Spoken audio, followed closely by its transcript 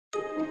Hi,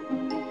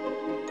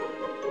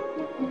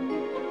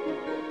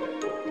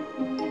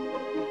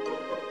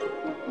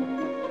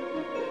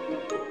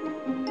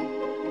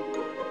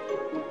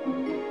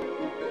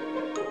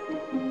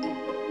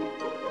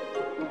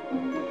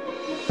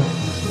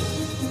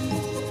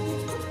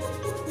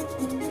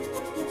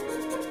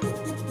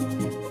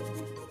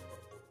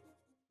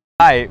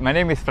 my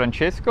name is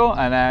Francesco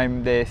and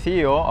I'm the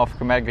CEO of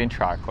Khmer Green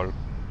Charcoal.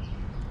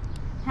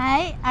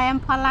 Hi, I am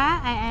Paula.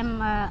 I am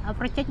a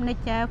project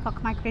manager for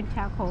Khmer Green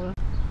Charcoal.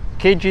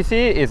 KGC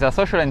is a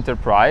social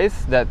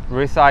enterprise that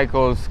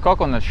recycles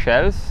coconut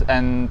shells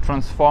and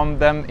transforms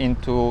them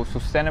into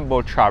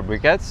sustainable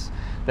char-briquettes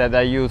that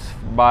are used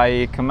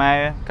by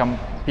Khmer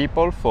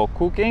people for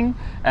cooking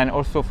and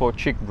also for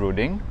chick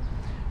brooding.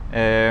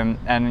 And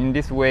in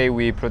this way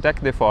we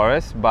protect the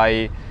forest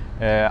by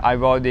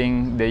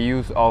avoiding the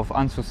use of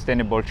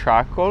unsustainable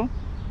charcoal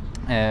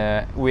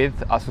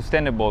with a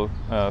sustainable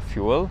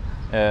fuel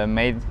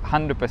made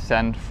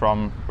 100%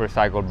 from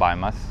recycled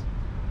biomass.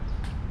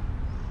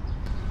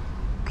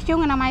 ខ្ញុំ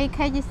អនាម័យ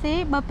KGC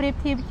បើប្រៀប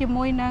ធៀបជា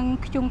មួយនឹង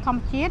ខ្ជុំធម្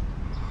មជាតិ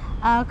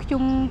ខ្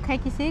ជុំ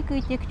KGC គឺ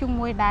ជាខ្ជុំ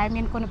មួយដែល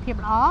មានគុណភាព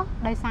ល្អ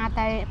ដោយសារ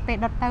តែពេល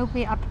ដុតទៅ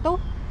វាអត់ផ្ទុះ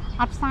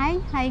អត់ផ្សែង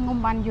ហើយងុំ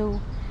បានយូរ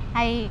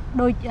ហើយ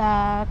ដូច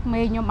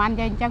មេខ្ញុំបាននិ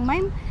យាយអញ្ចឹងមែ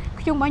ន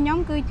ខ្ជុំរបស់ខ្ញុំ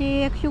គឺជា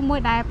ខ្ជុំមួយ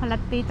ដែលផលិត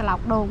ពីត្រឡោក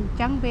ដូងអញ្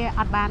ចឹងវា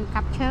អត់បាន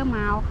កាប់ឈើម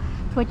ក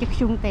ធ្វើជាខ្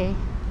ជុំទេ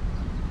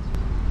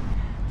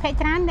ភាគ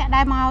ច្រើនអ្នក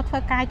ដែលមកធ្វើ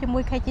ការជាមួ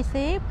យ KGC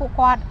ពួក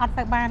គាត់អត់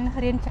ទៅបាន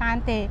រៀនច្រើន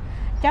ទេ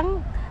អញ្ចឹង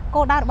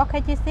គោលដៅរបស់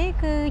KGC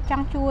គឺច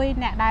ង់ជួយ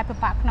អ្នកដែលពិ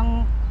បាកក្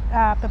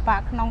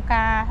នុង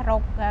ការរ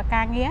ក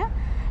ការងារ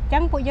អញ្ចឹ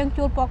ងពួកយើង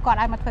ជួលពួកគាត់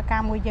ឲ្យមកធ្វើកា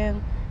រមួយយើង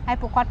ហើយ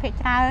ពួកគាត់ភាគ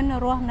ច្រើន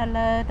រស់នៅ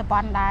លើតំប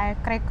ន់ដែល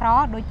ក្រីក្រ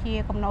ដូចជា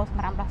គំនរស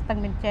ម្រាប់ដោះស្ទឹង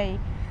មានជ័យ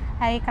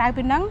ហើយក្រៅ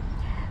ពីហ្នឹង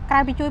ក្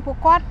រៅពីជួយពួក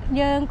គាត់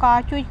យើងក៏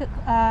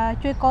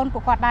ជួយកូនពួ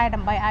កគាត់ដែរដើ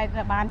ម្បីឲ្យ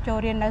បានចូល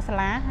រៀននៅសា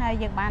លាហើយ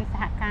យើងបានស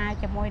ហការ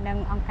ជាមួយនឹង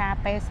អង្គការ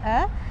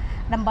PSR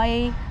ដើម្បី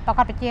ប្រ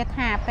កាសបញ្ជា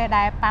ថាពេល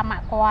ដែលប៉ាម៉ា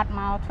ក់គាត់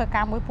មកធ្វើ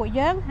ការមួយពួក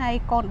យើងហើយ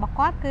កូនរបស់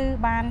គាត់គឺ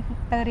បាន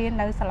ទៅរៀន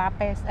នៅសាលា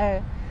PSR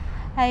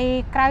ហើយ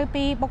ក្រៅ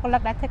ពីបុគ្គលិ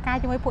កដែលធ្វើការ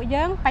ជាមួយពួក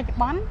យើងបច្ចុប្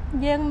បន្ន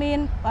យើងមាន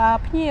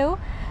ភ្ញៀវ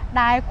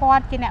ដែលគា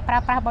ត់ជាអ្នកប្រើ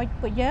ប្រាស់របស់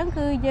ពួកយើង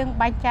គឺយើង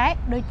បែងចែក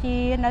ដូចជា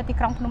នៅទី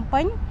ក្រុងភ្នំ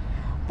ពេញ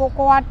ពួក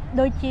គាត់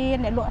ដូចជា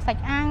អ្នកលក់សា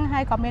ច់អាំងហើ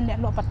យក៏មានអ្នក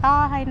លក់បន្ត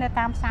ហើយនៅ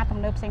តាមផ្សារទំ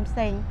នើបផ្សេ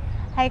ងៗ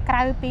ហើយក្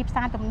រៅពីផ្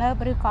សារទំនើ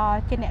បឬក៏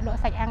ជាអ្នកលក់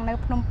សាច់អាំងនៅ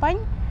ភ្នំពេញ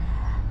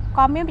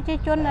ក៏មានប្រជា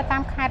ជននៅតា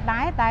មខេត្ត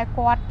ដែរដែល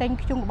គាត់ទិញ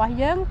ខ្ជុំរបស់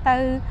យើងទៅ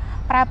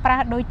ប្រើប្រា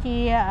ស់ដូចជា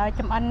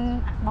ចម្អិន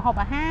ម្ហូប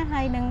អាហារ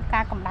ហើយនឹង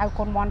ការកម្ដៅ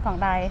កូនមាន់ផង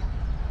ដែរ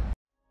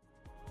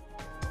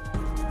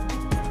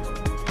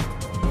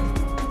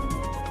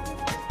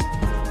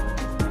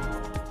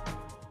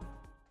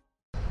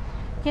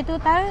ជាទូ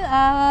ទៅ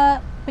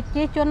ប្រ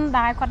ជាជន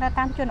ដែលគាត់នៅ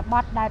តាមជនប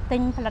ទដែលទិ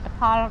ញផលិតផ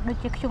លដូច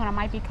ជាខ្ជុំអនា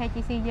ម័យពី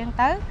KGC យើង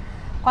ទៅ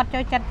គាត់ចូ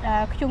លចិត្ត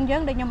ខ្ជុំយើ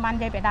ងដូចខ្ញុំបាន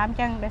និយាយពីដើមអញ្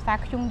ចឹងដោយសារ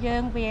ខ្ជុំយើ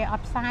ងវាអ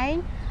ត់ផ្សែង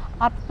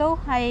អត់ផ្ទុះ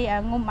ហើយ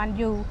ងុំបាន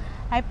យូរ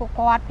ហើយពួក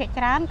គាត់ភាគ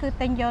ច្រើនគឺ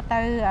ទិញយក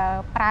ទៅ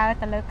ប្រើ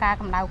ទៅលើការ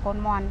កម្ដៅកូន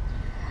មាន់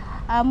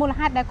មូល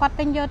ហេតុដែលគាត់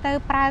ទិញយកទៅ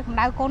ប្រើកម្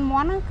ដៅកូន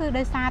មាន់ហ្នឹងគឺ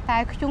ដោយសារតែ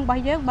ខ្ជុំរប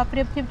ស់យើងបើប្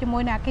រៀបធៀបជាមួ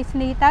យនឹងអគ្គិស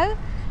នីទៅ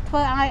ធ្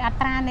វើឲ្យអ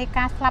ត្រានៃ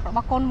ការស្លាប់រប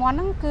ស់កូនមាន់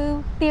ហ្នឹងគឺ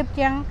ទាប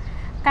ជាង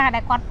ការ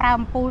ដែលគាត់ប្រើ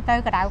អំពូលទៅ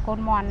កម្ដៅកូន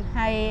មាន់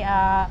ហើយ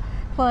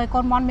ធ្វើឲ្យ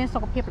កូនមាន់មានសុ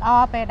ខភាពល្អ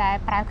ពេលដែល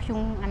ប្រើខ្ជុំ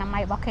អនាម័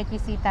យរបស់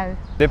KGC ទៅ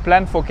The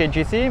plan for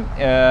KGC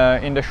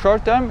in the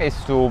short term is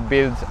to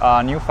build a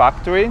new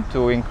factory to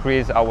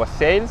increase our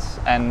sales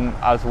and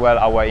as well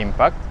our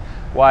impact.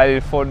 While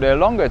for the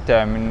longer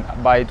term,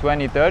 by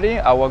 2030,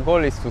 our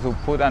goal is to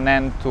put an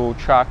end to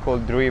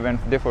charcoal-driven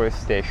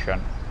deforestation.